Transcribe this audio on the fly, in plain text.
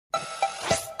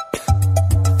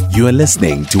You are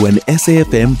listening to an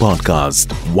SAFM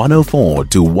podcast, 104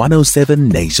 to 107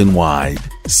 nationwide.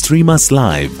 Stream us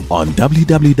live on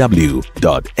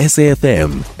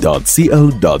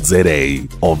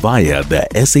www.safm.co.za or via the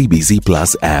SABC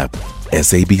Plus app.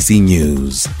 SABC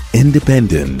News,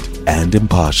 independent and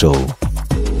impartial.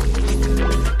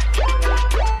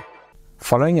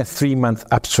 Following a 3-month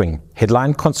upswing,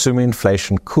 headline consumer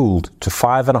inflation cooled to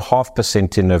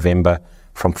 5.5% in November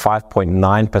from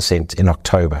 5.9% in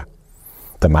October.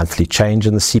 The monthly change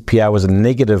in the CPI was a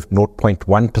negative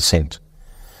 0.1%.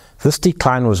 This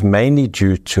decline was mainly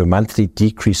due to a monthly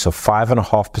decrease of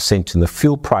 5.5% in the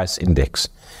fuel price index,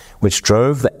 which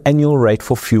drove the annual rate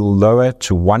for fuel lower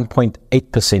to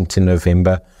 1.8% in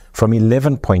November from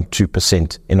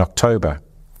 11.2% in October.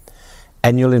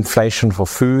 Annual inflation for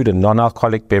food and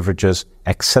non-alcoholic beverages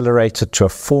accelerated to a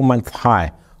 4-month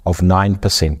high of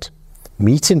 9%.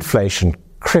 Meat inflation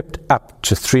crept up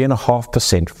to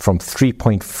 3.5% from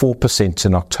 3.4%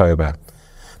 in October.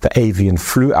 The avian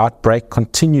flu outbreak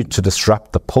continued to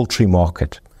disrupt the poultry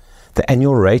market. The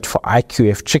annual rate for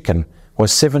IQF chicken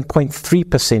was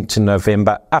 7.3% in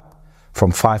November, up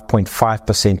from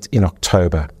 5.5% in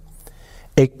October.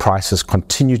 Egg prices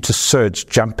continued to surge,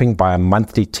 jumping by a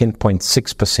monthly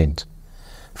 10.6%.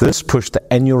 This pushed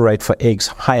the annual rate for eggs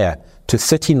higher to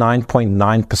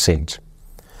 39.9%.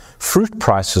 Fruit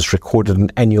prices recorded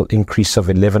an annual increase of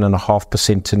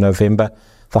 11.5% in November,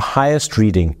 the highest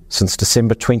reading since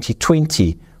December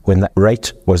 2020, when the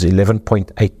rate was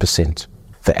 11.8%.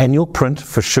 The annual print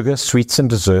for sugar, sweets and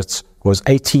desserts was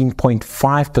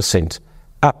 18.5%,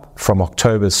 up from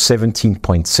October's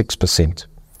 17.6%.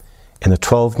 In the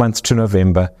 12 months to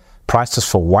November, prices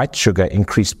for white sugar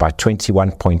increased by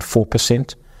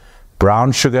 21.4%,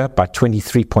 brown sugar by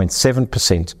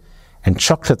 23.7%, and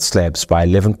chocolate slabs by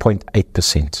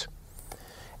 11.8%.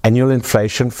 Annual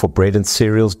inflation for bread and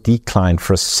cereals declined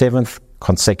for a 7th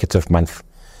consecutive month,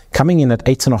 coming in at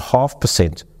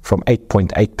 8.5% from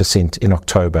 8.8% in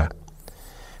October.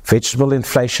 Vegetable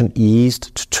inflation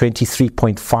eased to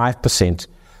 23.5%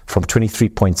 from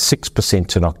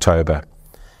 23.6% in October.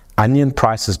 Onion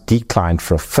prices declined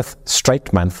for a 5th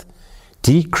straight month,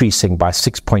 decreasing by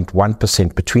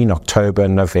 6.1% between October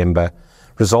and November,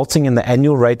 resulting in the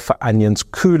annual rate for onions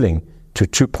cooling to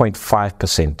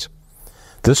 2.5%.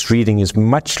 This reading is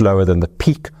much lower than the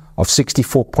peak of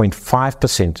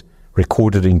 64.5%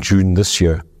 recorded in June this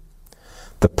year.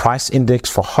 The price index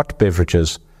for hot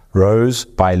beverages rose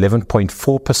by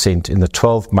 11.4% in the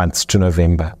 12 months to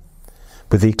November.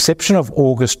 With the exception of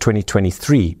August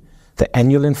 2023, the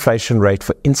annual inflation rate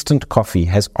for instant coffee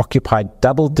has occupied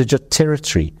double-digit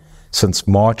territory since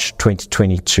March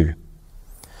 2022.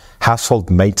 Household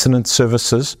maintenance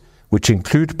services, which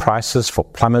include prices for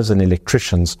plumbers and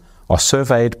electricians, are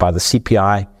surveyed by the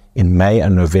CPI in May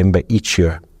and November each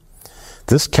year.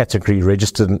 This category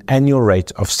registered an annual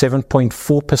rate of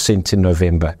 7.4% in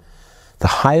November, the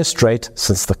highest rate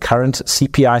since the current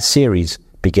CPI series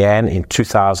began in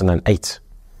 2008.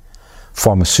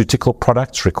 Pharmaceutical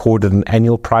products recorded an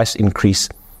annual price increase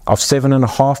of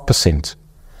 7.5%.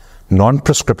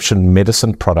 Non-prescription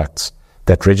medicine products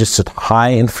that registered high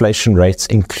inflation rates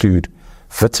include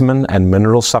vitamin and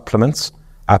mineral supplements,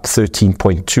 up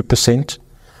 13.2%,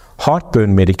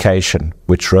 heartburn medication,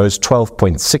 which rose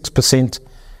 12.6%,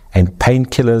 and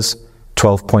painkillers,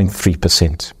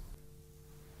 12.3%.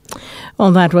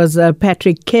 Well, that was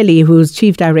Patrick Kelly, who's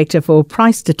Chief Director for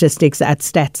Price Statistics at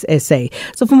StatsSA.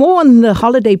 So for more on the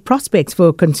holiday prospects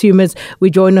for consumers,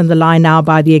 we're joined on the line now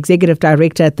by the Executive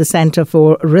Director at the Centre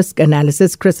for Risk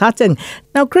Analysis, Chris Hutton.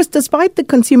 Now, Chris, despite the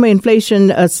consumer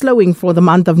inflation slowing for the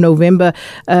month of November,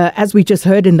 as we just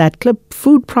heard in that clip,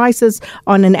 food prices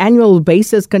on an annual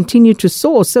basis continue to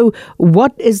soar. So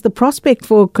what is the prospect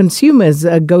for consumers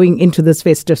going into this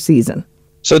festive season?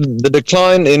 So the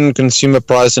decline in consumer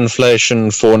price inflation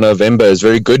for November is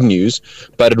very good news,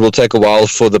 but it will take a while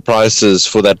for the prices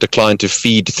for that decline to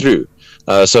feed through.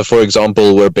 So, for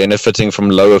example, we're benefiting from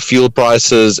lower fuel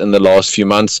prices in the last few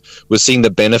months. We're seeing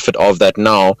the benefit of that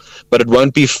now, but it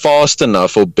won't be fast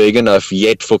enough or big enough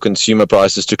yet for consumer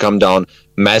prices to come down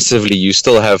massively. You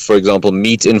still have, for example,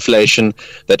 meat inflation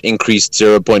that increased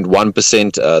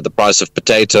 0.1%. The price of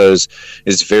potatoes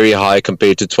is very high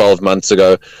compared to 12 months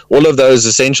ago. All of those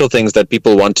essential things that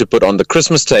people want to put on the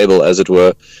Christmas table, as it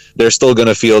were, they're still going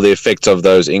to feel the effects of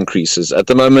those increases. At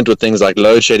the moment, with things like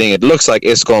load shedding, it looks like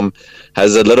Eskom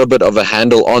has a little bit of a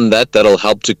handle on that. That'll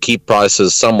help to keep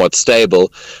prices somewhat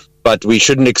stable. But we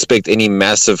shouldn't expect any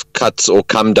massive cuts or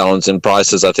come downs in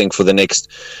prices, I think, for the next,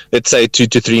 let's say, 2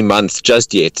 to 3 months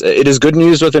just yet. It is good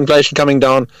news with inflation coming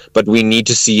down, but we need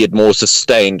to see it more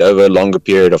sustained over a longer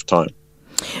period of time.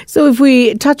 So if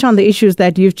we touch on the issues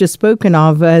that you've just spoken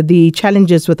of, the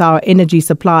challenges with our energy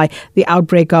supply, the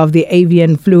outbreak of the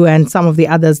avian flu and some of the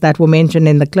others that were mentioned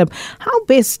in the clip, how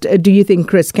best do you think,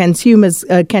 Chris, can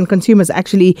consumers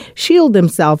actually shield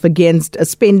themselves against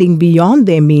spending beyond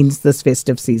their means this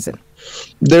festive season?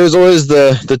 There's always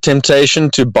the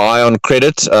temptation to buy on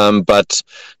credit, but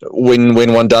when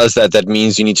one does that, that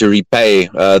means you need to repay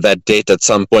that debt at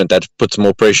some point. That puts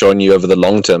more pressure on you over the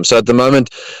long term. So at the moment,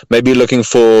 maybe looking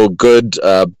for good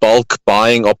bulk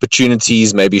buying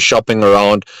opportunities, maybe shopping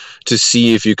around to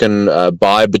see if you can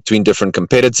buy between different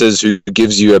competitors who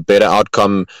gives you a better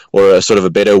outcome or a sort of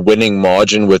a better winning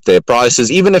margin with their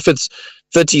prices, even if it's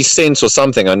 30 cents or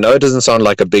something. I know it doesn't sound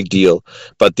like a big deal,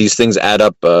 but these things add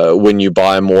up when you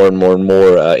buy more and more and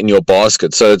more in your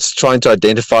basket. So it's trying to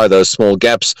identify those small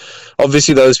gaps.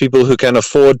 Obviously, those people who can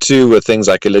afford to, with things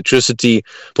like electricity,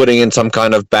 putting in some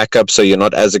kind of backup so you're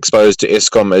not as exposed to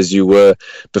Eskom as you were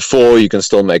before. You can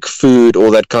still make food,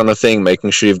 all that kind of thing,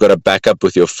 making sure you've got a backup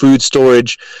with your food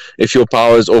storage. If your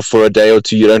power is off for a day or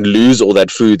two, you don't lose all that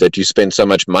food that you spend so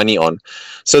much money on.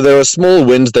 So there are small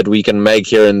wins that we can make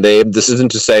here and there. This isn't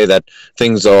to say that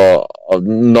things are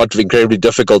not incredibly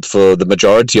difficult for the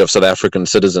majority of South African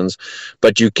citizens,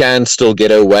 but you can still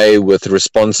get away with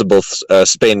responsible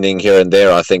spending here and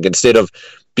there, I think, instead of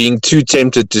being too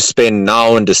tempted to spend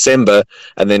now in December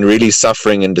and then really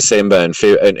suffering in December and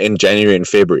in January and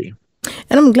February.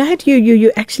 And I'm glad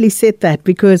you actually said that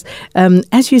because,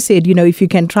 as you said, if you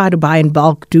can try to buy in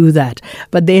bulk, do that.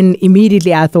 But then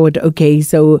immediately I thought, okay,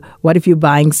 so what if you're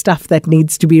buying stuff that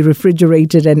needs to be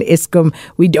refrigerated and Eskom?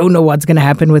 We don't know what's going to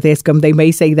happen with Eskom. They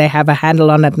may say they have a handle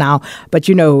on it now, but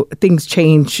things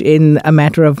change in a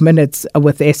matter of minutes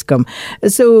with Eskom.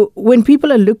 So when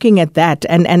people are looking at that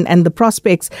and the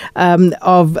prospects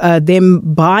of them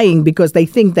buying because they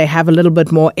think they have a little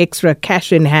bit more extra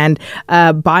cash in hand,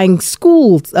 buying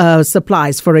school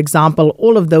supplies, for example,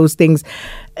 all of those things.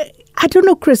 I don't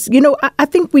know, Chris, I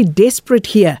think we're desperate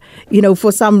here,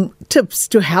 for some tips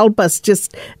to help us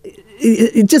just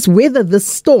weather this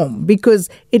storm because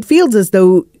it feels as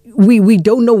though we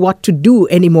don't know what to do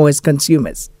anymore as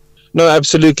consumers. No,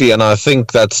 absolutely. And I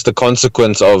think that's the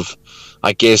consequence of,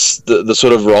 I guess, the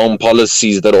sort of wrong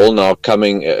policies that are all now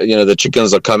coming, the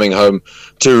chickens are coming home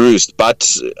to roost. But,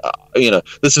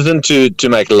 this isn't to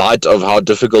make light of how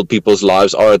difficult people's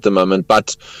lives are at the moment.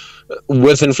 But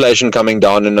with inflation coming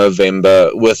down in November,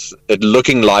 with it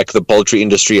looking like the poultry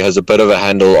industry has a bit of a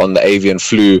handle on the avian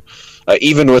flu,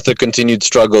 even with the continued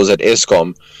struggles at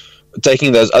Eskom,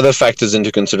 taking those other factors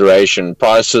into consideration,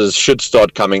 prices should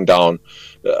start coming down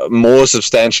more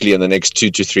substantially in the next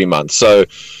 2 to 3 months. So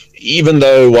even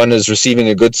though one is receiving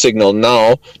a good signal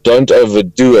now, don't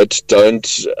overdo it.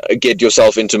 Don't get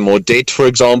yourself into more debt, for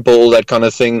example, that kind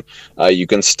of thing. You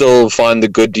can still find the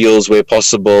good deals where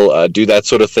possible, do that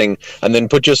sort of thing, and then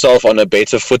put yourself on a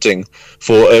better footing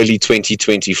for early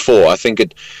 2024. I think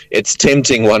it's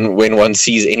tempting when one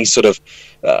sees any sort of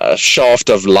shaft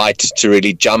of light to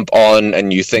really jump on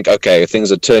and you think, okay,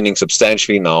 things are turning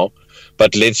substantially now.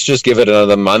 But let's just give it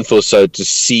another month or so to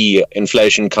see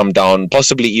inflation come down,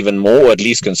 possibly even more, or at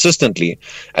least consistently,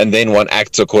 and then one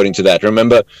acts according to that.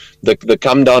 Remember, the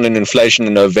come down in inflation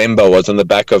in November was on the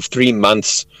back of 3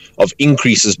 months of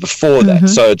increases before that.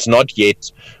 So it's not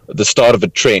yet the start of a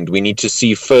trend. We need to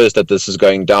see first that this is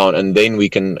going down, and then we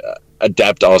can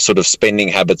adapt our sort of spending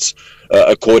habits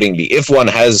accordingly. If one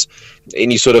has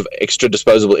any sort of extra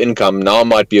disposable income, now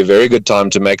might be a very good time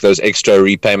to make those extra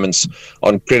repayments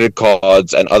on credit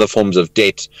cards and other forms of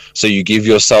debt, so you give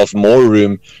yourself more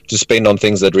room to spend on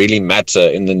things that really matter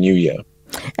in the new year.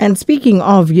 And speaking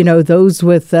of, those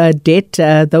with debt,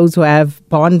 those who have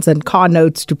bonds and car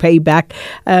notes to pay back,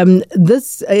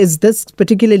 is this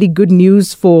particularly good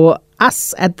news for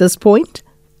us at this point?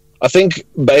 I think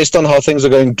based on how things are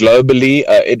going globally,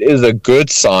 it is a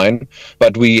good sign,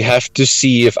 but we have to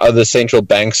see if other central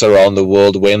banks around the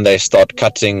world, when they start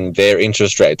cutting their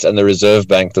interest rates, and the Reserve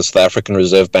Bank, the South African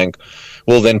Reserve Bank,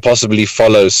 will then possibly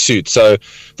follow suit. So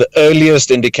the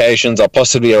earliest indications are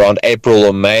possibly around April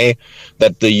or May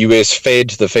that the US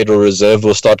Fed, the Federal Reserve,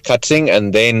 will start cutting,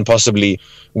 and then possibly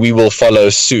we will follow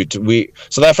suit.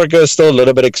 South Africa is still a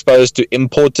little bit exposed to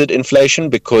imported inflation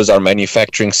because our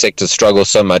manufacturing sector struggles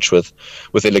so much with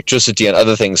electricity and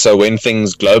other things. So when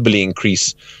things globally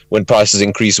increase, when prices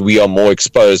increase, we are more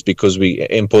exposed because we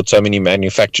import so many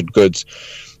manufactured goods.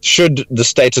 Should the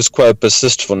status quo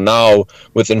persist for now,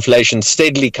 with inflation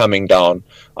steadily coming down,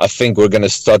 I think we're going to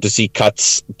start to see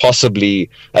cuts possibly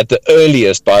at the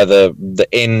earliest by the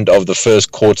end of the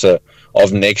first quarter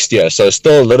of next year. So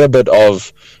still a little bit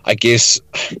of, I guess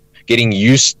getting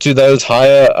used to those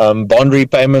higher bond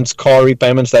repayments, car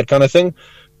repayments, that kind of thing.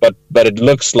 But it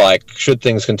looks like, should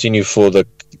things continue for the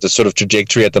sort of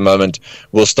trajectory at the moment,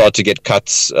 we'll start to get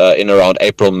cuts in around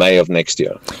April, May of next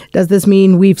year. Does this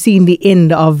mean we've seen the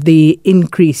end of the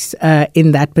increase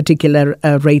in that particular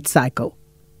rate cycle?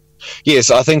 Yes,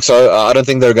 I think so. I don't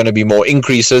think there are going to be more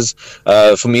increases.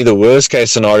 For me, the worst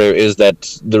case scenario is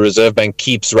that the Reserve Bank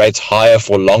keeps rates higher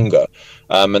for longer.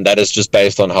 And that is just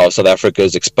based on how South Africa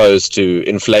is exposed to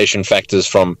inflation factors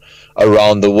from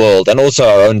around the world, and also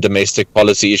our own domestic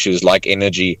policy issues like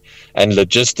energy and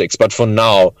logistics. But for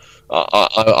now,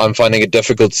 I'm finding it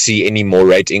difficult to see any more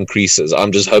rate increases.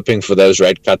 I'm just hoping for those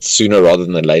rate cuts sooner rather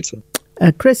than later.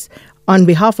 Chris, on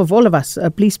behalf of all of us,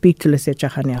 please speak to Lesetja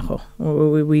Kganyago.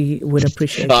 We would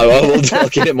appreciate it. I'll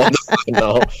get him on the phone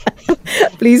now.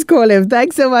 Please call him.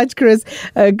 Thanks so much, Chris.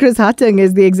 Chris Hatting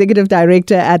is the Executive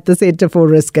Director at the Centre for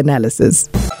Risk Analysis.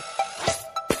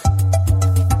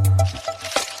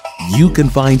 You can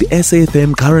find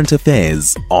SAFM Current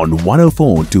Affairs on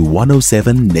 104 to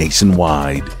 107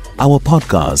 nationwide. Our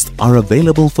podcasts are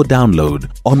available for download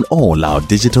on all our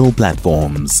digital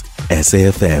platforms.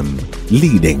 SAFM,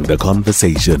 leading the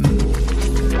conversation.